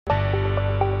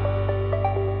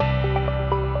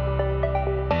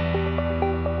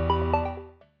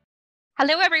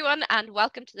Hello everyone and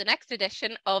welcome to the next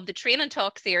edition of the Train and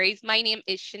Talk series. My name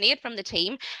is Sinead from the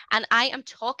team and I am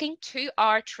talking to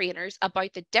our trainers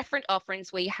about the different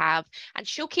offerings we have and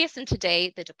showcasing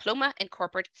today the Diploma in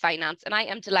Corporate Finance. And I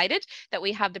am delighted that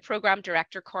we have the Programme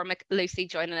Director Cormac Lucey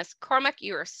joining us. Cormac,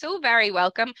 you are so very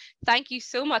welcome. Thank you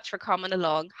so much for coming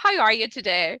along. How are you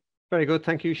today? Very good.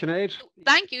 Thank you, Sinead.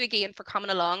 Thank you again for coming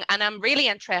along. And I'm really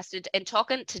interested in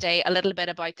talking today a little bit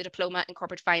about the Diploma in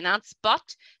Corporate Finance.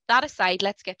 But that aside,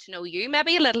 let's get to know you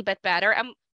maybe a little bit better. And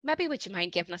maybe would you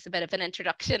mind giving us a bit of an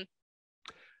introduction?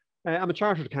 I'm a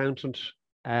chartered accountant.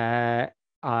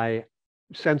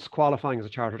 Since qualifying as a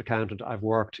chartered accountant, I've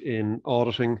worked in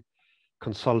auditing,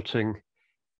 consulting,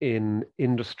 in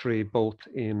industry, both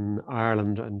in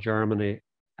Ireland and Germany.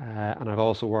 And I've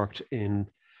also worked in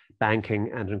banking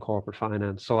and in corporate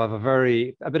finance. So I have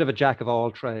a bit of a jack of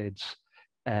all trades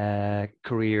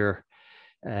career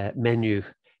menu.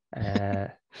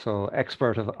 So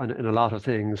expert in a lot of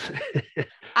things.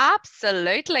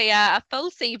 Absolutely. A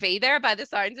full CV there by the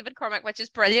sounds of it, Cormac, which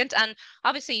is brilliant. And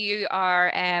obviously you are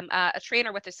a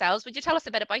trainer with yourselves. Would you tell us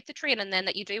a bit about the training then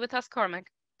that you do with us, Cormac?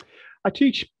 I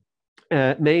teach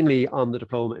mainly on the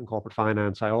Diploma in Corporate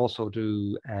Finance. I also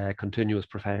do continuous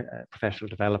professional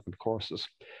development courses.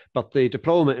 But the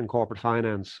Diploma in Corporate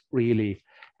Finance really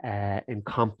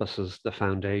encompasses the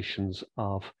foundations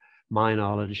of my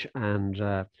knowledge,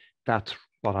 and that's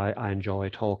what I enjoy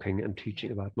talking and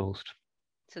teaching about most.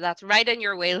 So that's right in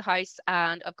your wheelhouse.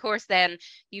 And of course, then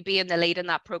you being the lead in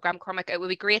that programme, Cormac, it would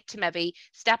be great to maybe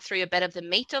step through a bit of the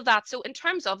meat of that. So in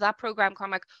terms of that programme,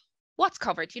 Cormac, what's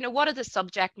covered? What are the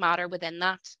subject matter within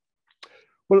that?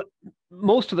 Well,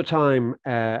 most of the time,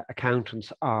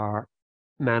 accountants are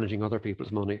managing other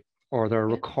people's money, or they're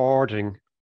recording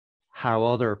how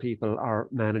other people are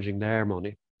managing their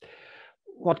money.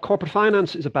 What corporate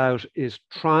finance is about is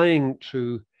trying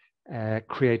to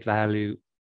create value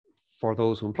for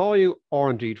those who employ you, or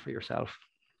indeed for yourself.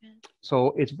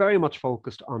 So it's very much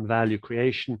focused on value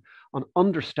creation, on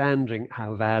understanding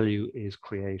how value is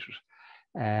created.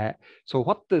 So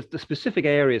what the specific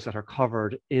areas that are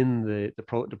covered in the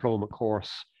diploma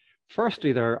course,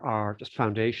 firstly, there are just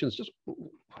foundations, just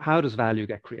how does value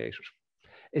get created?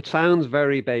 It sounds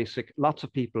very basic. Lots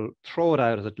of people throw it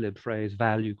out as a glib phrase,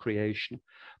 value creation,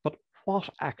 but what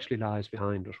actually lies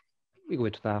behind it? We go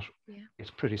into that. Yeah.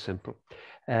 It's pretty simple.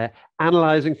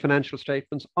 Analyzing financial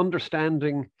statements,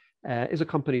 understanding, is a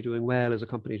company doing well? Is a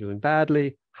company doing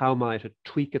badly? How might it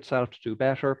tweak itself to do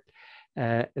better?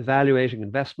 Evaluating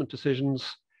investment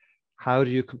decisions. How do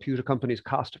you compute a company's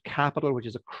cost of capital, which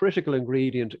is a critical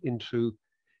ingredient into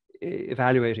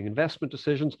evaluating investment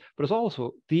decisions, but is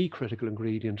also the critical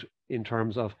ingredient in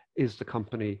terms of, is the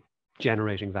company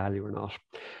generating value or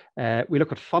not? We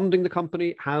look at funding the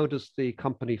company. How does the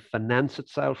company finance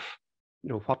itself?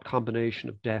 What combination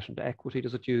of debt and equity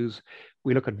does it use?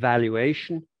 We look at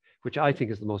valuation, which I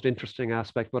think is the most interesting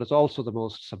aspect, but it's also the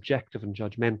most subjective and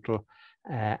judgmental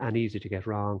and easy to get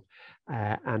wrong.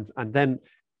 And then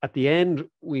at the end,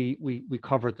 we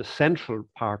covered the central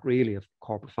part really of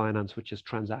corporate finance, which is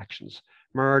transactions,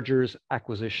 mergers,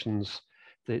 acquisitions,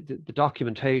 the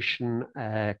documentation,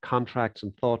 contracts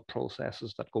and thought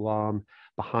processes that go on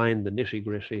behind the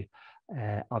nitty-gritty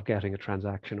of getting a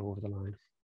transaction over the line.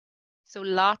 So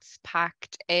lots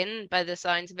packed in by the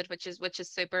sounds of it, which is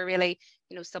super, really,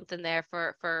 something there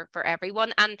for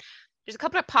everyone. And there's a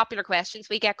couple of popular questions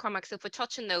we get, Cormac. So if we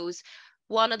touch on those,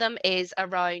 one of them is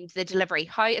around the delivery.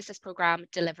 How is this programme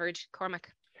delivered, Cormac?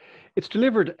 It's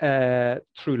delivered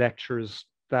through lectures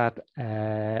that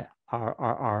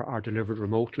are delivered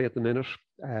remotely at the minute.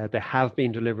 They have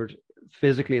been delivered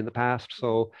physically in the past,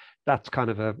 so that's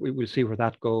kind of we'll see where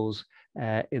that goes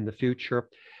in the future.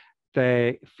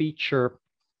 They feature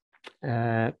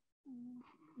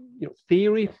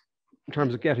theory in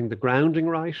terms of getting the grounding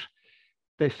right.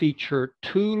 They feature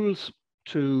tools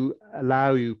to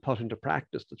allow you put into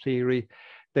practice the theory.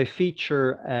 They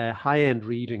feature high-end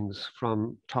readings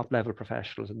from top-level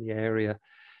professionals in the area,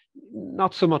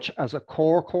 not so much as a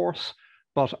core course,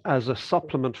 but as a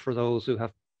supplement for those who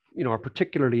have, are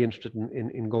particularly interested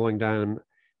in going down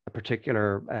a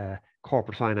particular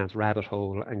corporate finance rabbit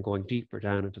hole and going deeper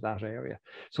down into that area,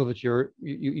 so that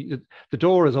the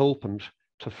door is opened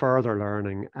to further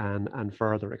learning and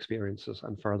further experiences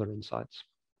and further insights.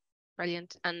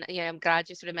 Brilliant. And yeah, I'm glad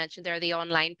you sort of mentioned there the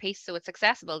online piece, so it's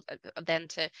accessible then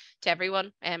to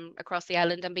everyone across the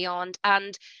island and beyond.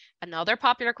 And another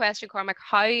popular question, Cormac,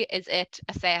 how is it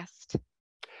assessed?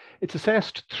 It's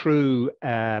assessed through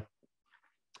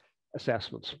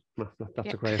assessments.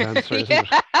 That's a great answer, isn't it?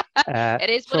 It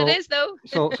is what it is, though.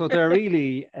 so they're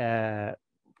really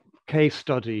case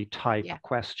study type Yeah.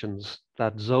 questions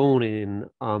that zone in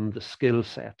on the skill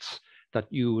sets that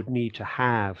you would need to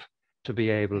have to be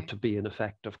able to be an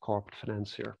effective corporate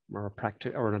financier or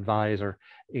or an advisor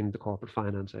in the corporate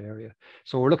finance area.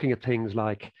 So we're looking at things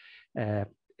like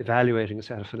evaluating a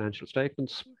set of financial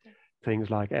statements, things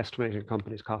like estimating a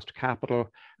company's cost of capital,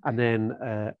 and then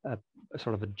a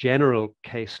sort of a general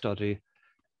case study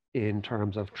in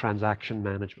terms of transaction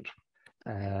management.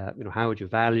 You know, how would you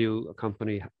value a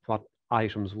company? What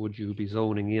items would you be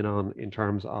zoning in on in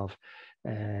terms of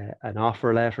an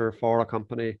offer letter for a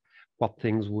company? What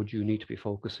things would you need to be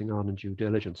focusing on in due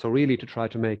diligence? So really to try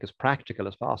to make as practical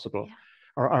as possible,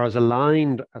 or as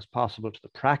aligned as possible to the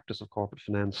practice of corporate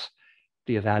finance,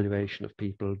 the evaluation of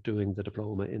people doing the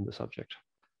diploma in the subject.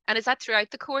 And is that throughout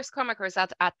the course, Cormac, or is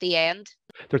that at the end?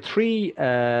 There are 3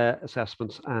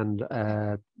 assessments, and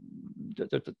the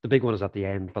big one is at the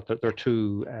end, but there are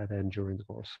 2 then during the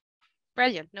course.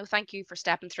 Brilliant. No, thank you for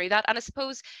stepping through that. And I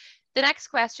suppose the next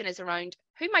question is around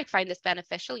who might find this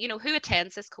beneficial. You know, who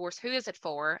attends this course? Who is it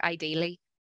for, ideally?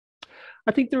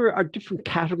 I think there are different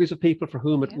categories of people for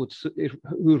whom it would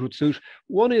suit.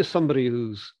 One is somebody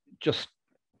who's just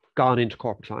gone into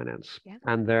corporate finance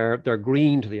and they're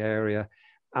green to the area,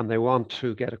 and they want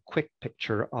to get a quick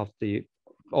picture of the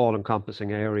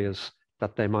all-encompassing areas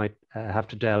that they might have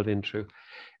to delve into.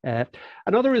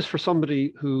 Another is for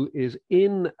somebody who is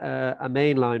in a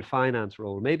mainline finance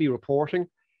role, maybe reporting,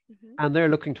 and they're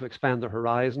looking to expand their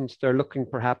horizons. They're looking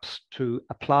perhaps to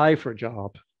apply for a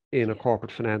job in a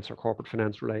corporate finance or corporate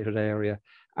finance related area,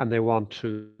 and they want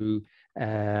to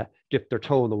dip their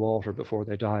toe in the water before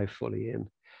they dive fully in.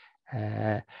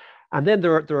 And then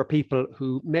there are people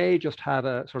who may just have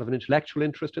a sort of an intellectual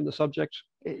interest in the subject.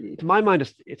 To my mind,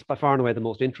 it's by far and away the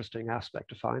most interesting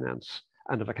aspect of finance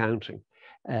and of accounting.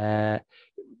 Now,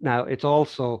 it's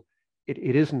also, it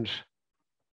isn't,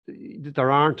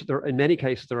 in many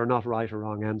cases, there are not right or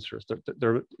wrong answers.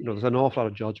 There's an awful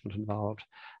lot of judgment involved,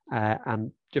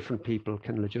 and different people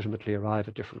can legitimately arrive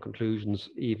at different conclusions,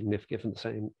 even if given the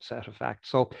same set of facts.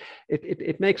 So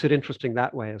it makes it interesting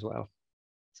that way as well.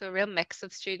 So a real mix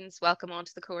of students welcome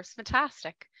onto the course.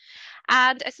 Fantastic.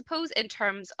 And I suppose in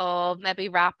terms of maybe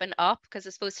wrapping up, because I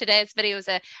suppose today's video is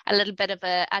a little bit of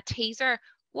a teaser,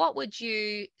 what would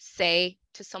you say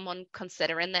to someone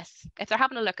considering this? If they're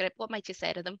having a look at it, what might you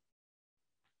say to them?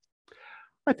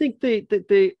 I think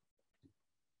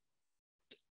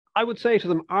I would say to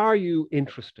them, are you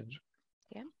interested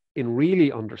in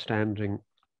really understanding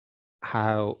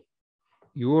how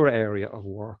your area of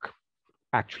work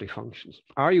actually functions?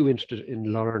 Are you interested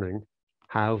in learning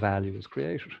how value is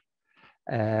created?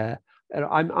 And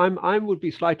I would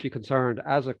be slightly concerned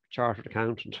as a chartered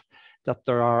accountant that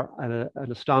there's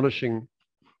an astonishing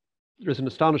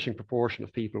proportion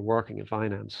of people working in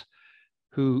finance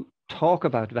who talk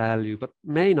about value but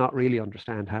may not really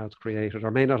understand how it's created,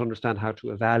 or may not understand how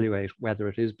to evaluate whether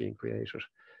it is being created.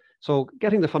 So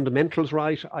getting the fundamentals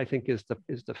right, I think, is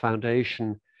the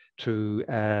foundation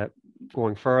to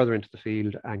going further into the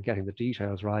field and getting the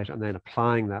details right, and then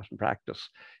applying that in practice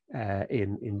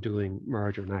in doing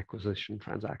merger and acquisition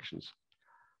transactions.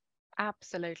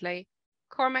 Absolutely.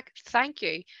 Cormac, thank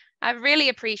you. I've really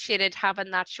appreciated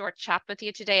having that short chat with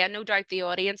you today. And no doubt the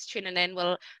audience tuning in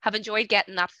will have enjoyed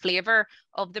getting that flavour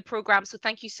of the programme. So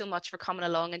thank you so much for coming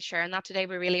along and sharing that today.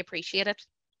 We really appreciate it.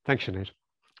 Thanks, Sinead.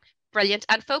 Brilliant.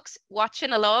 And folks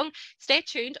watching along, stay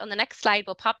tuned. On the next slide,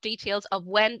 we'll pop details of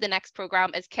when the next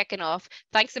programme is kicking off.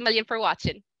 Thanks a million for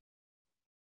watching.